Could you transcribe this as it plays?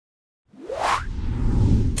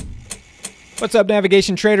What's up,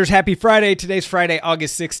 navigation traders? Happy Friday. Today's Friday,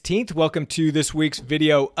 August 16th. Welcome to this week's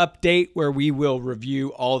video update where we will review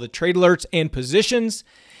all the trade alerts and positions.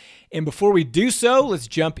 And before we do so, let's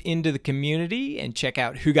jump into the community and check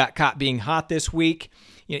out who got caught being hot this week.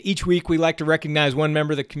 Each week we like to recognize one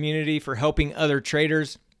member of the community for helping other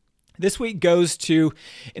traders. This week goes to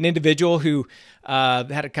an individual who we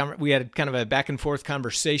had kind of a back and forth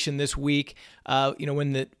conversation this week.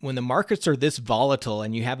 When the markets are this volatile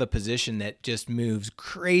and you have a position that just moves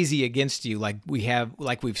crazy against you, like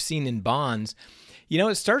we've seen in bonds,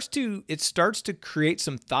 it starts to create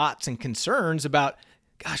some thoughts and concerns about,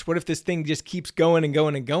 gosh, what if this thing just keeps going and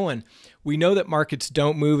going and going? We know that markets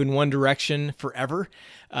don't move in one direction forever,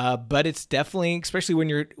 but it's definitely, especially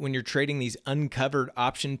when you're trading these uncovered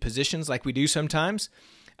option positions like we do sometimes,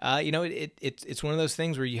 it's one of those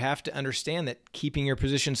things where you have to understand that keeping your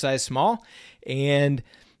position size small and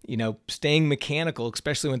staying mechanical,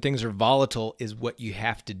 especially when things are volatile, is what you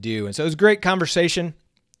have to do. And so it was a great conversation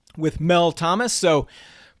with Mel Thomas. So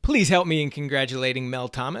please help me in congratulating Mel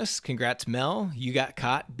Thomas. Congrats, Mel. You got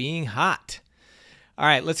caught being hot. All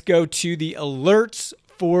right, let's go to the alerts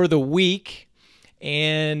for the week,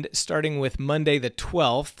 and starting with Monday the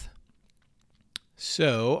 12th.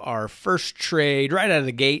 So our first trade right out of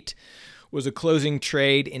the gate was a closing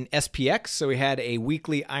trade in SPX. So we had a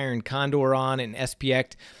weekly iron condor on in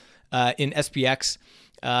SPX.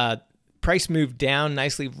 Price moved down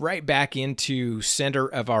nicely right back into center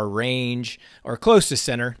of our range, or close to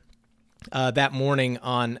center, that morning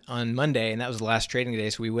on Monday, and that was the last trading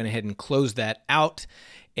day, so we went ahead and closed that out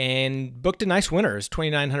and booked a nice winner. It was a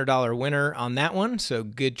 $2,900 winner on that one, so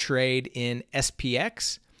good trade in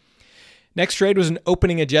SPX. Next trade was an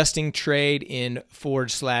opening adjusting trade in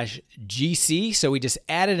 /GC. So we just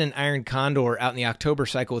added an iron condor out in the October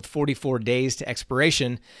cycle with 44 days to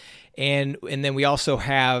expiration. And then we also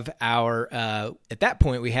have our, at that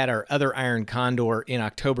point, we had our other iron condor in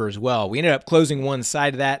October as well. We ended up closing one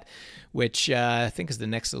side of that, which I think is the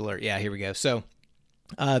next alert. Yeah, here we go. So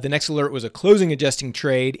the next alert was a closing adjusting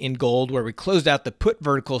trade in gold where we closed out the put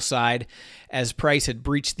vertical side as price had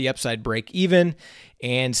breached the upside break even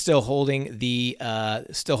and still holding the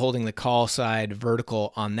call side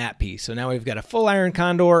vertical on that piece. So now we've got a full iron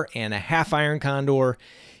condor and a half iron condor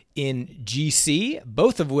in GC,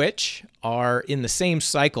 both of which are in the same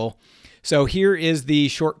cycle. So here is the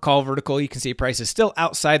short call vertical. You can see price is still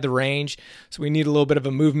outside the range. So we need a little bit of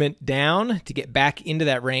a movement down to get back into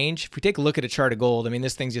that range. If we take a look at a chart of gold, I mean,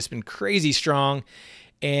 this thing's just been crazy strong.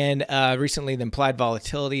 And recently the implied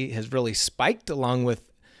volatility has really spiked along with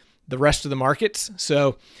the rest of the markets.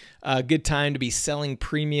 So a good time to be selling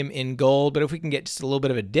premium in gold. But if we can get just a little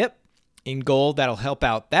bit of a dip in gold, that'll help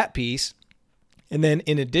out that piece. And then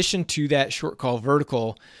in addition to that short call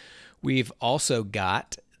vertical, we've also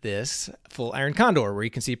got this full iron condor where you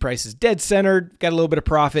can see price is dead centered, got a little bit of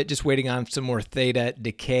profit, just waiting on some more theta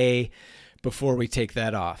decay before we take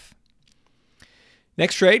that off.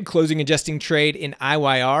 Next trade, closing adjusting trade in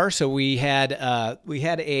IYR. So we had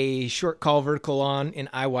a short call vertical on in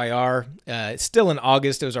IYR. It's still in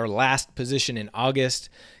August. It was our last position in August.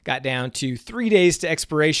 Got down to 3 days to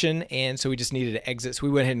expiration, and so we just needed to exit. So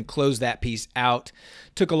we went ahead and closed that piece out.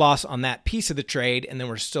 Took a loss on that piece of the trade, and then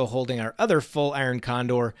we're still holding our other full iron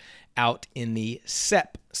condor out in the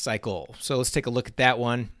SEP cycle. So let's take a look at that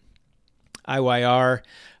one. IYR,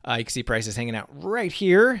 you can see prices hanging out right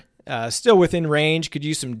here. Still within range, could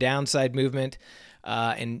use some downside movement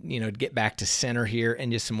and get back to center here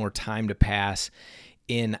and just some more time to pass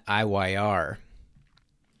in IYR.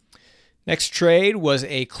 Next trade was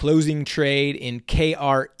a closing trade in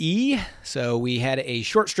KRE. So we had a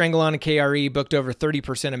short strangle on a KRE, booked over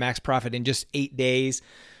 30% of max profit in just 8 days.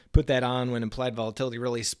 Put that on when implied volatility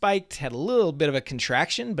really spiked. Had a little bit of a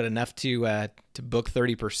contraction, but enough to book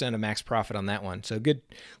 30% of max profit on that one. So good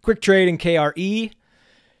quick trade in KRE.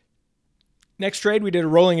 Next trade, we did a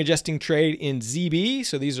rolling adjusting trade in ZB.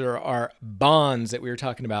 So these are our bonds that we were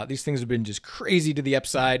talking about. These things have been just crazy to the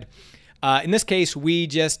upside. In this case, we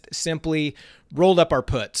just simply rolled up our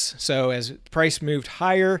puts. So as price moved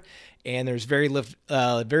higher and there's very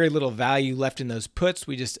little value left in those puts,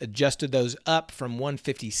 we just adjusted those up from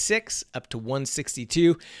 156 up to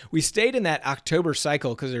 162. We stayed in that October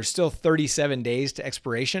cycle because there's still 37 days to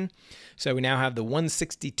expiration. So we now have the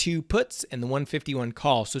 162 puts and the 151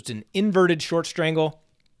 call. So it's an inverted short strangle.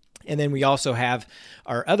 And then we also have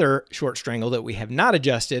our other short strangle that we have not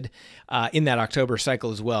adjusted in that October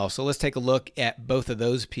cycle as well. So let's take a look at both of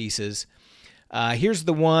those pieces. Here's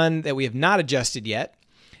the one that we have not adjusted yet.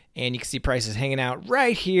 And you can see prices hanging out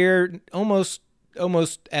right here, almost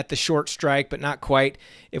almost at the short strike, but not quite.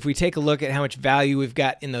 If we take a look at how much value we've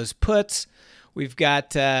got in those puts, we've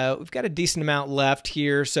got a decent amount left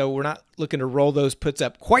here, so we're not looking to roll those puts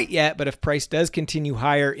up quite yet, but if price does continue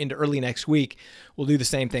higher into early next week, we'll do the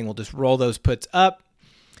same thing. We'll just roll those puts up.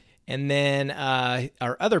 And then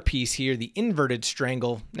our other piece here, the inverted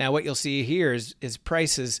strangle. Now what you'll see here is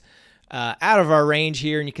price is out of our range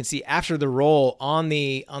here, and you can see after the roll on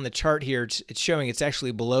the chart here, it's showing it's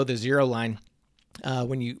actually below the zero line.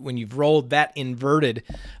 When you've rolled that inverted,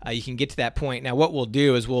 you can get to that point. Now what we'll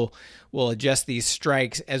do is we'll adjust these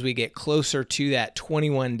strikes as we get closer to that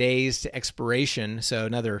 21 days to expiration. So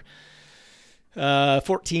another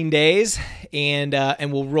 14 days, and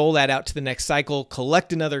we'll roll that out to the next cycle,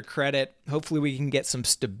 collect another credit. Hopefully we can get some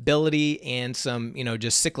stability and some,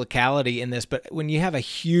 just cyclicality in this. But when you have a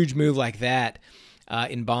huge move like that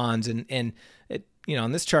in bonds, and it,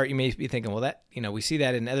 on this chart, you may be thinking, well, that, we see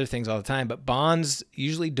that in other things all the time, but bonds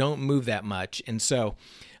usually don't move that much. And so,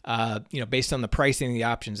 based on the pricing of the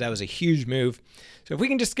options, that was a huge move. So if we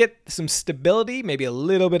can just get some stability, maybe a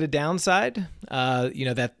little bit of downside,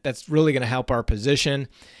 that's really going to help our position.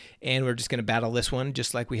 And we're just going to battle this one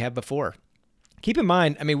just like we have before. Keep in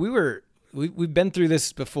mind, I mean, we've been through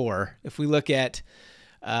this before. If we look at,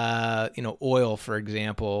 oil, for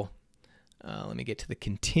example, let me get to the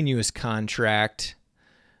continuous contract.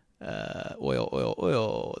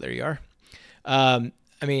 Oil. There you are.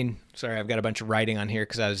 Sorry, I've got a bunch of writing on here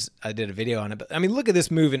because I did a video on it. But look at this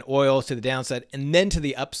move in oil to the downside and then to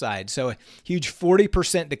the upside. So a huge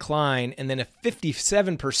 40% decline and then a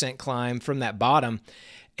 57% climb from that bottom.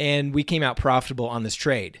 And we came out profitable on this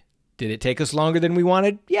trade. Did it take us longer than we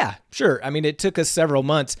wanted? Yeah, sure. It took us several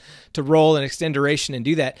months to roll and extend duration and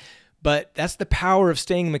do that. But that's the power of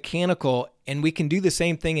staying mechanical, and we can do the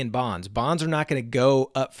same thing in bonds. Bonds are not going to go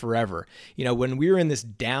up forever. When we were in this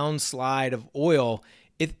downslide of oil,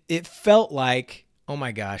 it felt like, oh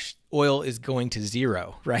my gosh, oil is going to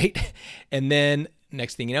zero, right? And then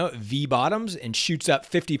next thing you know, it V bottoms and shoots up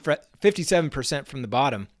 57% from the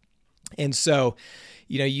bottom. And so,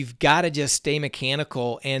 you've got to just stay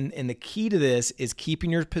mechanical. And the key to this is keeping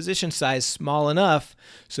your position size small enough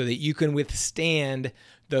so that you can withstand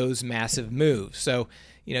those massive moves. So,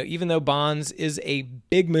 even though bonds is a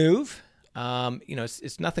big move,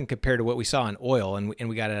 it's nothing compared to what we saw in oil, and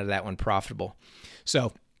we got out of that one profitable.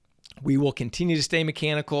 So we will continue to stay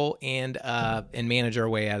mechanical and manage our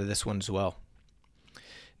way out of this one as well.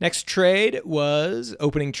 Next trade was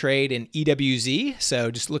opening trade in EWZ.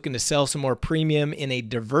 So just looking to sell some more premium in a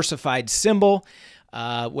diversified symbol.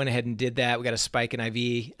 Went ahead and did that. We got a spike in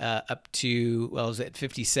IV up to, it was at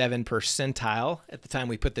 57 percentile at the time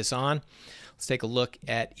we put this on. Let's take a look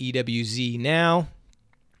at EWZ now.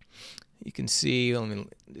 You can see, let me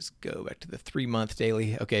just go back to the 3-month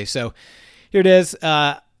daily. Okay, so here it is.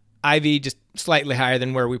 IV just slightly higher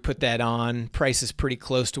than where we put that on. Price is pretty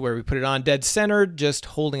close to where we put it on. Dead centered, just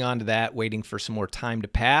holding on to that, waiting for some more time to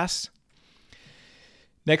pass.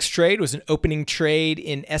 Next trade was an opening trade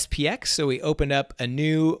in SPX. So we opened up a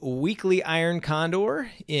new weekly iron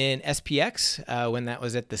condor in SPX when that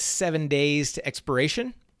was at the 7 days to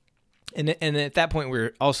expiration. And at that point, we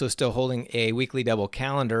were also still holding a weekly double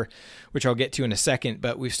calendar, which I'll get to in a second.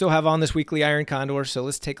 But we still have on this weekly iron condor. So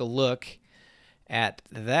let's take a look at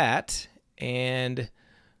that. And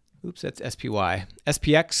oops, that's SPY.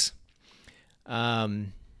 SPX.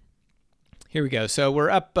 Here we go. So we're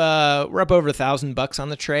up over $1,000 on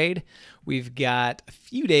the trade. We've got a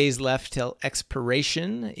few days left till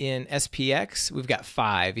expiration in SPX. We've got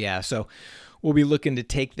 5, yeah. So we'll be looking to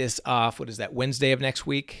take this off. What is that? Wednesday of next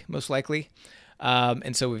week, most likely.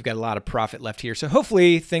 And so we've got a lot of profit left here. So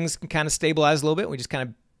hopefully things can kind of stabilize a little bit. We just kind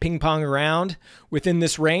of ping pong around within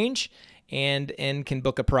this range and can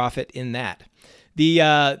book a profit in that. The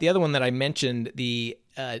other one that I mentioned, the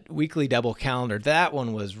weekly double calendar, that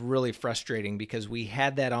one was really frustrating because we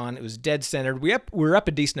had that on. It was dead centered. We're up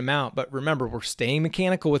a decent amount, but remember, we're staying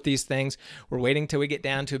mechanical with these things. We're waiting till we get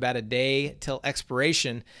down to about a day till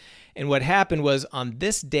expiration. And what happened was on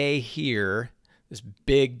this day here, this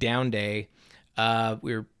big down day,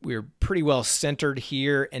 we were pretty well centered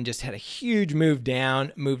here and just had a huge move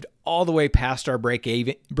down, moved all the way past our break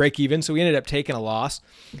even. So we ended up taking a loss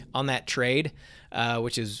on that trade,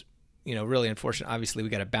 which is really unfortunate. Obviously, we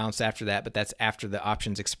got to bounce after that, but that's after the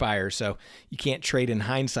options expire. So you can't trade in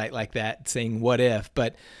hindsight like that, saying what if.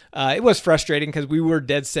 But it was frustrating because we were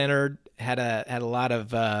dead centered, had a lot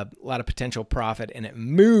of potential profit, and it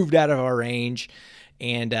moved out of our range,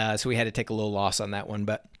 and so we had to take a little loss on that one.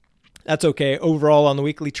 But that's okay. Overall, on the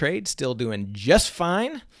weekly trade, still doing just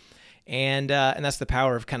fine. And that's the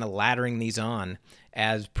power of kind of laddering these on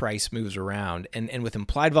as price moves around. And with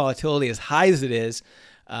implied volatility as high as it is,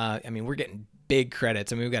 I mean, we're getting big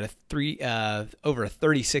credits. I mean, we've got over a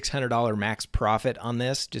 $3,600 max profit on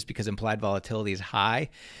this just because implied volatility is high.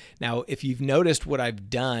 Now, if you've noticed, what I've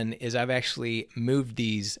done is I've actually moved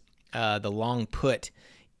these, the long put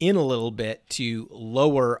in a little bit to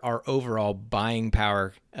lower our overall buying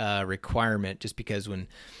power requirement, just because when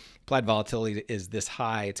implied volatility is this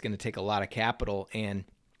high, it's going to take a lot of capital, and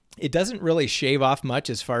it doesn't really shave off much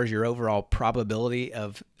as far as your overall probability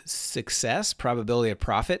of success, probability of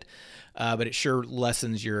profit, but it sure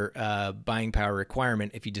lessens your buying power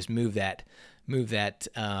requirement if you just move that. You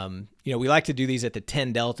know, we like to do these at the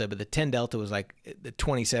 10 delta, but the 10 delta was like the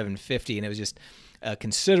 27.50, and it was just a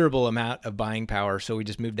considerable amount of buying power. So we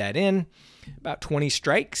just moved that in about 20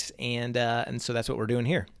 strikes, and so that's what we're doing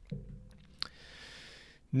here.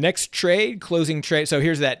 Next trade, closing trade. So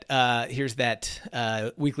here's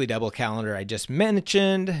that weekly double calendar I just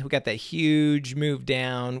mentioned. We got that huge move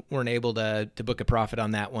down. Weren't able to book a profit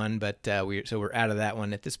on that one, but we're out of that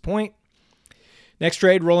one at this point. Next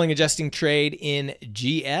trade, rolling adjusting trade in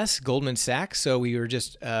GS, Goldman Sachs. So we were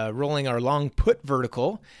just rolling our long put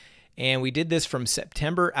vertical, and we did this from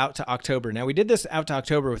September out to October. Now, we did this out to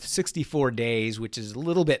October with 64 days, which is a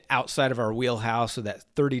little bit outside of our wheelhouse, so that's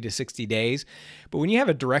 30 to 60 days. But when you have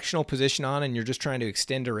a directional position on and you're just trying to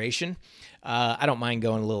extend duration, I don't mind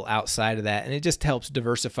going a little outside of that, and it just helps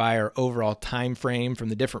diversify our overall time frame from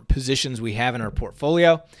the different positions we have in our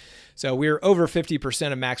portfolio. So we're over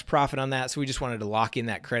 50% of max profit on that, so we just wanted to lock in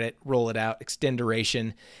that credit, roll it out, extend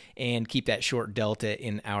duration, and keep that short delta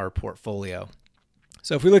in our portfolio.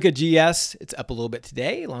 So if we look at GS, it's up a little bit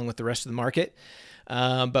today, along with the rest of the market.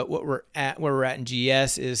 But where we're at in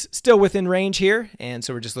GS is still within range here, and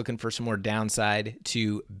so we're just looking for some more downside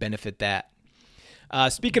to benefit that.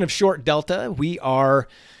 Speaking of short delta, we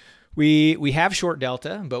have short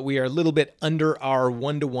delta, but we are a little bit under our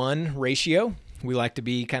 1-to-1 ratio. We like to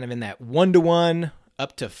be kind of in that 1-to-1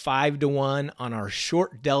 up to 5-to-1 on our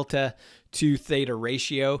short delta to theta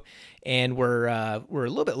ratio, and we're a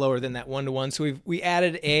little bit lower than that 1-to-1. So we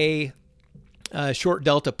added a short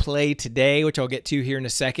delta play today, which I'll get to here in a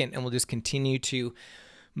second, and we'll just continue to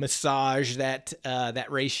massage that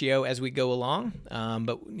ratio as we go along.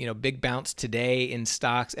 But you know, big bounce today in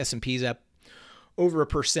stocks. S&P's up over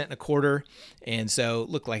 1.25%, and so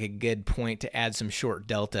looked like a good point to add some short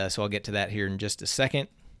delta. So I'll get to that here in just a second.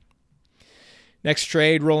 Next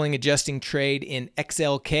trade, rolling adjusting trade in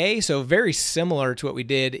XLK. So very similar to what we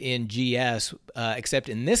did in GS, except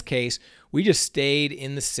in this case, we just stayed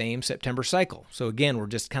in the same September cycle. So again, we're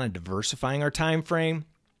just kind of diversifying our time frame.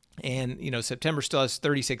 And you know, September still has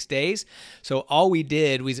 36 days. So all we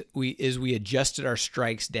did was we adjusted our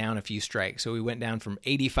strikes down a few strikes. So we went down from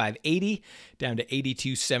 85.80 down to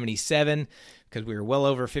 82.77 because we were well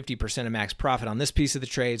over 50% of max profit on this piece of the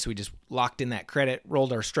trade. So we just locked in that credit,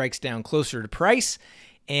 rolled our strikes down closer to price,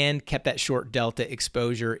 and kept that short delta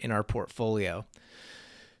exposure in our portfolio.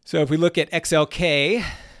 So if we look at XLK,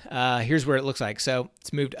 here's where it looks like. So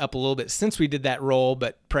it's moved up a little bit since we did that roll,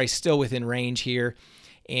 but price still within range here,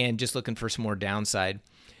 and just looking for some more downside.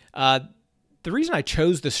 The reason I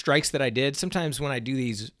chose the strikes that I did, sometimes when I do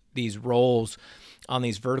these rolls on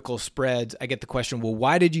these vertical spreads, I get the question, well,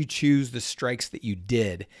 why did you choose the strikes that you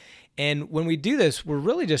did? And when we do this, we're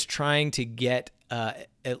really just trying to get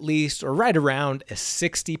at least or right around a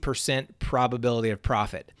 60% probability of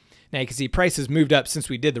profit. Now you can see price has moved up since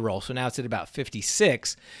we did the roll, so now it's at about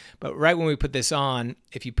 56. But right when we put this on,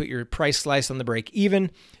 if you put your price slice on the break even,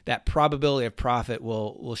 that probability of profit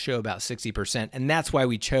will show about 60%, and that's why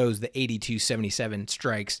we chose the 82.77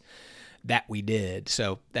 strikes that we did.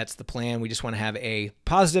 So that's the plan. We just want to have a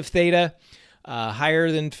positive theta, higher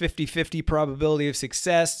than 50-50 probability of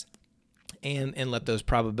success, and let those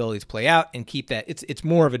probabilities play out and keep that. It's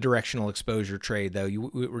more of a directional exposure trade, though.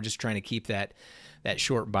 We're just trying to keep that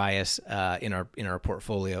short bias in our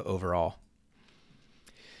portfolio overall.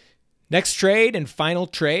 Next trade and final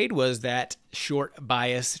trade was that short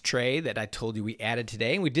bias trade that I told you we added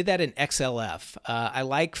today, and we did that in XLF. I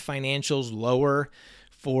like financials lower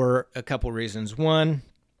for a couple reasons. One,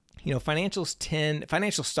 you know, financial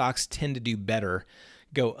stocks tend to do better,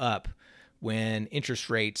 go up when interest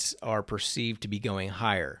rates are perceived to be going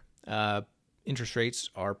higher. Interest rates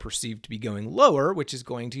are perceived to be going lower, which is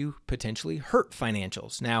going to potentially hurt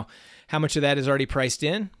financials. Now, how much of that is already priced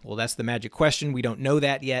in? Well, that's the magic question. We don't know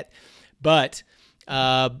that yet, but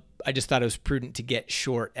I just thought it was prudent to get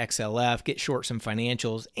short XLF, get short some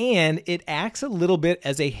financials, and it acts a little bit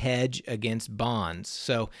as a hedge against bonds.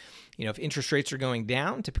 So, if interest rates are going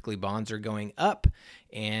down, typically bonds are going up.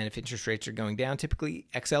 And if interest rates are going down, typically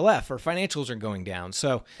XLF or financials are going down.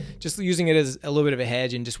 So just using it as a little bit of a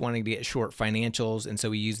hedge and just wanting to get short financials. And so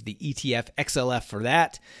we use the ETF XLF for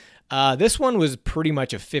that. This one was pretty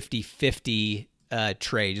much a 50-50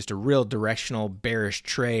 trade, just a real directional bearish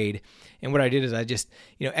trade. And what I did is I just,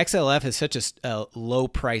 XLF is such a low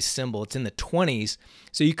price symbol. It's in the 20s.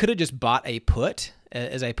 So you could have just bought a put,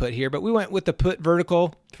 as I put here, but we went with the put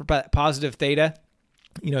vertical for positive theta,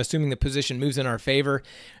 assuming the position moves in our favor.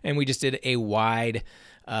 And we just did a wide,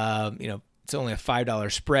 it's only a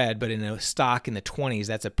 $5 spread, but in a stock in the 20s,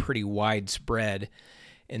 that's a pretty wide spread.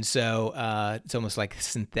 And so it's almost like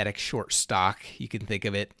synthetic short stock, you can think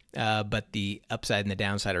of it, but the upside and the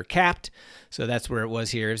downside are capped. So that's where it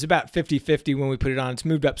was here. It was about 50-50 when we put it on. It's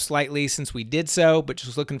moved up slightly since we did so, but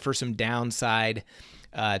just looking for some downside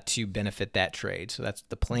to benefit that trade. So that's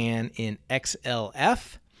the plan in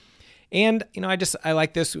XLF. And, I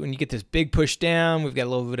like this when you get this big push down, we've got a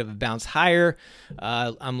little bit of a bounce higher.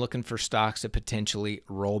 I'm looking for stocks to potentially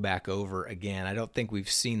roll back over again. I don't think we've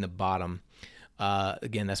seen the bottom.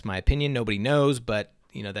 Again, that's my opinion. Nobody knows, but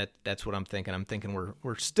that's what I'm thinking. I'm thinking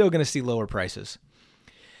we're still going to see lower prices.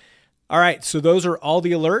 All right, so those are all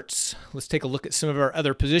the alerts. Let's take a look at some of our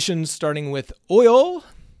other positions, starting with oil.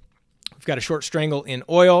 We've got a short strangle in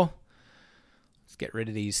oil. Let's get rid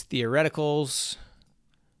of these theoreticals.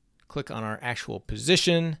 Click on our actual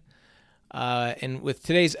position. And with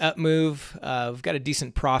today's up move, we've got a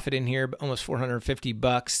decent profit in here, almost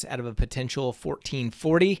 $450 out of a potential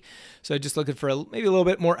 1440. So just looking for maybe a little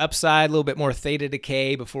bit more upside, a little bit more theta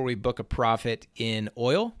decay before we book a profit in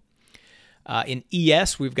oil. In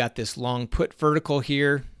ES, we've got this long put vertical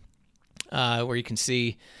here, where you can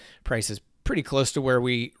see price is pretty close to where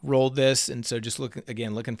we rolled this. And so just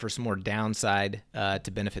looking for some more downside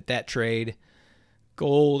to benefit that trade.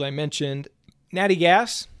 Gold, I mentioned. Natty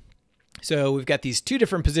gas. So we've got these two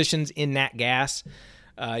different positions in nat gas.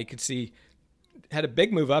 You can see had a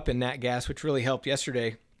big move up in nat gas, which really helped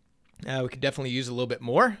yesterday. We could definitely use a little bit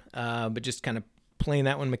more, but just kind of playing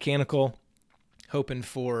that one mechanical, hoping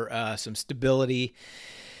for some stability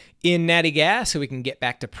in natty gas so we can get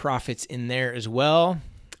back to profits in there as well.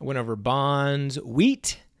 I went over bonds,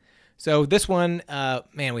 wheat. So this one,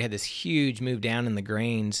 man, we had this huge move down in the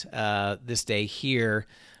grains this day here.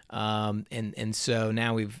 And so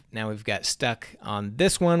now we've got stuck on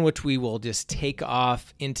this one, which we will just take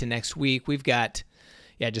off into next week. We've got,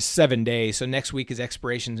 just 7 days. So next week is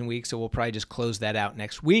expirations week. So we'll probably just close that out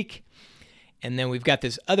next week. And then we've got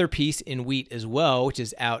this other piece in wheat as well, which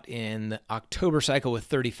is out in the October cycle with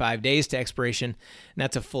 35 days to expiration. And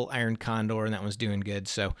that's a full iron condor, and that one's doing good.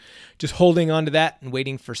 So just holding on to that and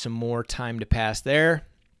waiting for some more time to pass there.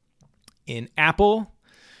 In Apple,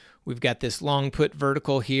 we've got this long put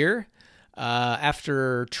vertical here.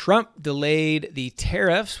 After Trump delayed the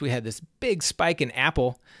tariffs, we had this big spike in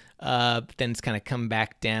Apple. Then it's kind of come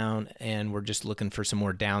back down, and we're just looking for some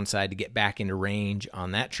more downside to get back into range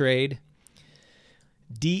on that trade.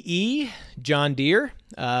 DE, John Deere.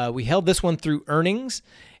 We held this one through earnings,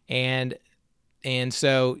 and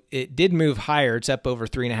so it did move higher. It's up over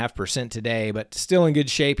 3.5% today, but still in good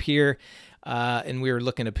shape here. And we were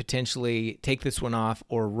looking to potentially take this one off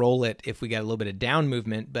or roll it if we got a little bit of down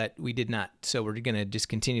movement, but we did not. So we're going to just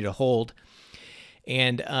continue to hold.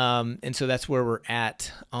 And so that's where we're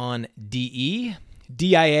at on DE.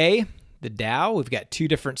 DIA, the Dow, we've got two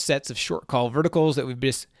different sets of short call verticals that we've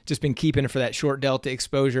just been keeping for that short delta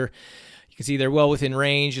exposure. You can see they're well within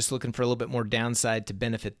range, just looking for a little bit more downside to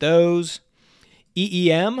benefit those.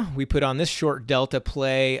 EEM, we put on this short delta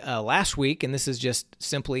play last week, and this is just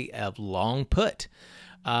simply a long put.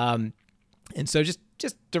 And so just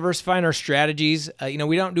diversifying our strategies.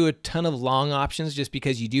 We don't do a ton of long options just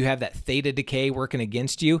because you do have that theta decay working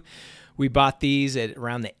against you. We bought these at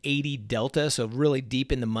around the 80 delta, so really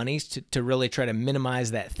deep in the monies to really try to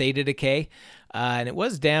minimize that theta decay. And it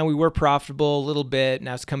was down. We were profitable a little bit.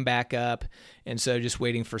 Now it's come back up. And so just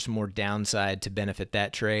waiting for some more downside to benefit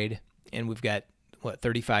that trade. And we've got,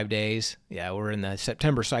 35 days? Yeah, we're in the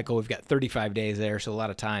September cycle. We've got 35 days there, so a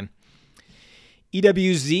lot of time.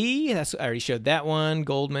 EWZ, I already showed that one.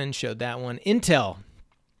 Goldman showed that one. Intel.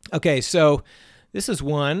 Okay, so this is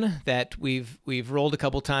one that we've rolled a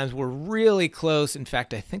couple times. We're really close. In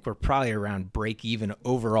fact, I think we're probably around break even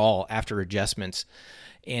overall after adjustments.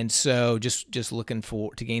 And so just looking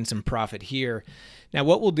to gain some profit here. Now,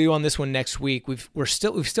 what we'll do on this one next week, we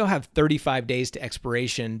still have 35 days to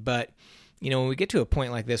expiration, but when we get to a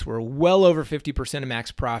point like this, we're well over 50% of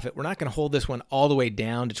max profit. We're not going to hold this one all the way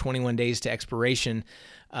down to 21 days to expiration.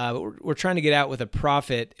 But we're trying to get out with a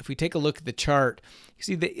profit. If we take a look at the chart, you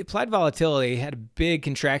see the applied volatility had a big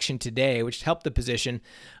contraction today, which helped the position.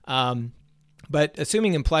 But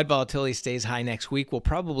assuming implied volatility stays high next week, we'll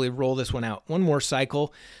probably roll this one out one more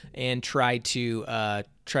cycle and try to get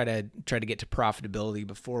to profitability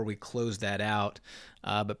before we close that out.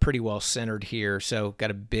 But pretty well centered here, so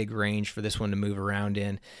got a big range for this one to move around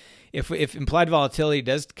in. If implied volatility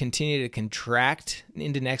does continue to contract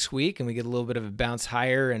into next week and we get a little bit of a bounce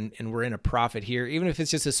higher and we're in a profit here, even if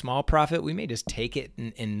it's just a small profit, we may just take it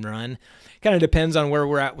and run. Kind of depends on where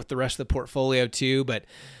we're at with the rest of the portfolio too, but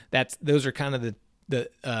those are kind of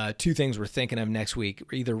the two things we're thinking of next week.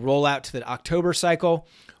 Either roll out to the October cycle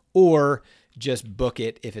or just book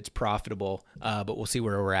it if it's profitable, but we'll see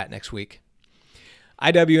where we're at next week.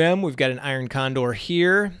 IWM, we've got an iron condor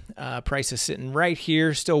here. Price is sitting right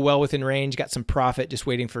here, still well within range. Got some profit, just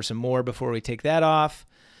waiting for some more before we take that off.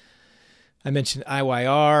 I mentioned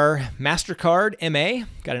IYR. MasterCard, MA,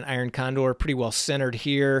 got an iron condor, pretty well centered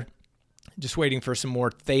here. Just waiting for some more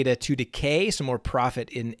theta to decay, some more profit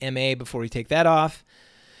in MA before we take that off.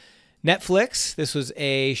 Netflix, this was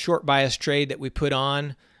a short bias trade that we put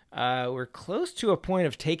on. We're close to a point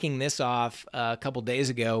of taking this off a couple days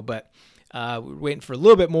ago, but we're waiting for a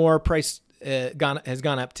little bit more. Price has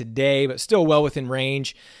gone up today, but still well within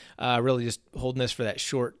range. Really just holding this for that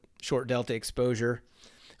short delta exposure.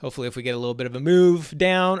 Hopefully if we get a little bit of a move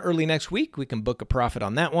down early next week, we can book a profit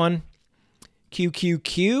on that one.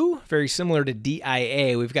 QQQ, very similar to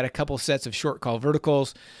DIA. We've got a couple sets of short call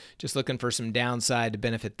verticals, just looking for some downside to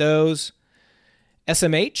benefit those.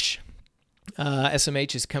 SMH.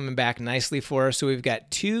 SMH is coming back nicely for us. So we've got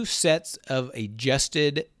two sets of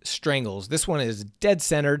adjusted strangles. This one is dead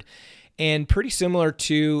centered and pretty similar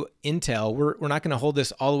to Intel. We're not going to hold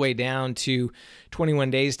this all the way down to 21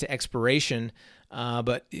 days to expiration.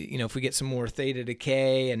 But if we get some more theta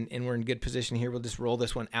decay and we're in good position here, we'll just roll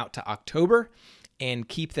this one out to October and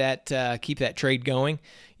keep that trade going.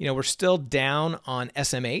 We're still down on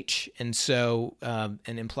SMH, and so an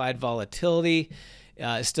implied volatility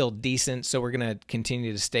is still decent. So we're going to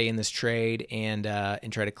continue to stay in this trade and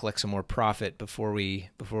try to collect some more profit before we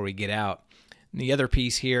get out. And the other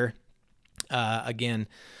piece here, again,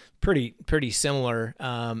 pretty similar,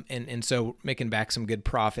 and so making back some good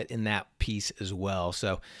profit in that piece as well.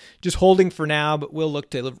 So just holding for now, but we'll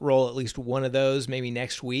look to roll at least one of those maybe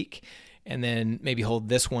next week, and then maybe hold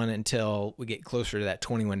this one until we get closer to that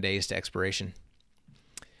 21 days to expiration.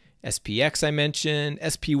 SPX I mentioned.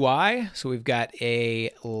 SPY, so we've got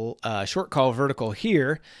a short call vertical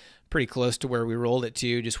here, pretty close to where we rolled it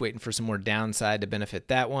to, just waiting for some more downside to benefit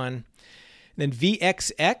that one. Then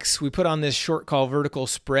VXX, we put on this short call vertical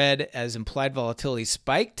spread as implied volatility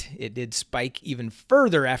spiked. It did spike even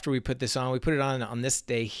further after we put this on. We put it on this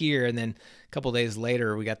day here, and then a couple days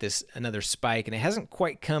later we got this another spike, and it hasn't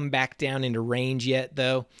quite come back down into range yet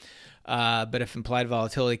though. But if implied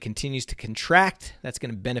volatility continues to contract, that's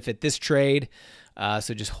going to benefit this trade.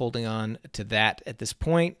 So just holding on to that at this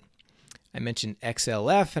point. I mentioned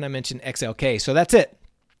XLF and I mentioned XLK. So that's it.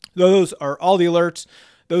 Those are all the alerts.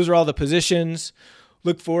 Those are all the positions.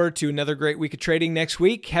 Look forward to another great week of trading next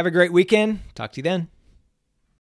week. Have a great weekend. Talk to you then.